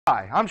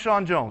Hi, I'm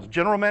Sean Jones,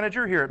 General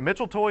Manager here at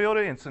Mitchell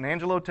Toyota in San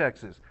Angelo,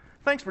 Texas.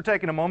 Thanks for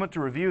taking a moment to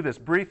review this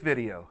brief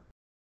video.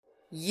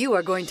 You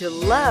are going to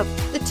love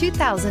the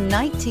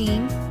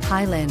 2019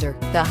 Highlander.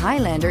 The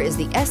Highlander is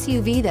the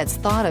SUV that's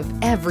thought of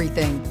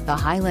everything. The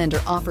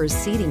Highlander offers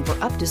seating for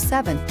up to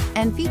 7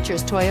 and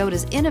features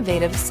Toyota's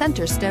innovative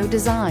center stow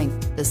design.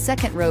 The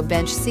second row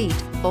bench seat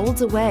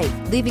folds away,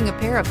 leaving a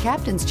pair of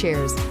captain's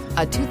chairs.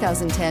 A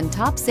 2010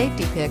 top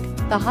safety pick,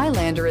 the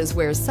Highlander is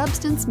where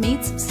substance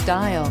meets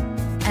style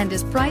and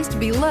is priced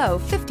below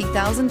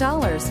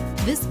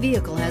 $50,000. This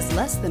vehicle has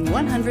less than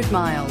 100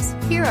 miles.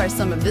 Here are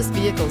some of this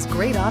vehicle's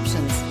great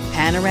options: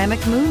 panoramic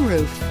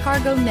moonroof,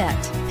 cargo net,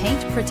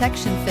 paint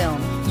protection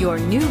film. Your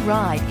new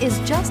ride is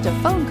just a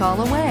phone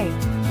call away.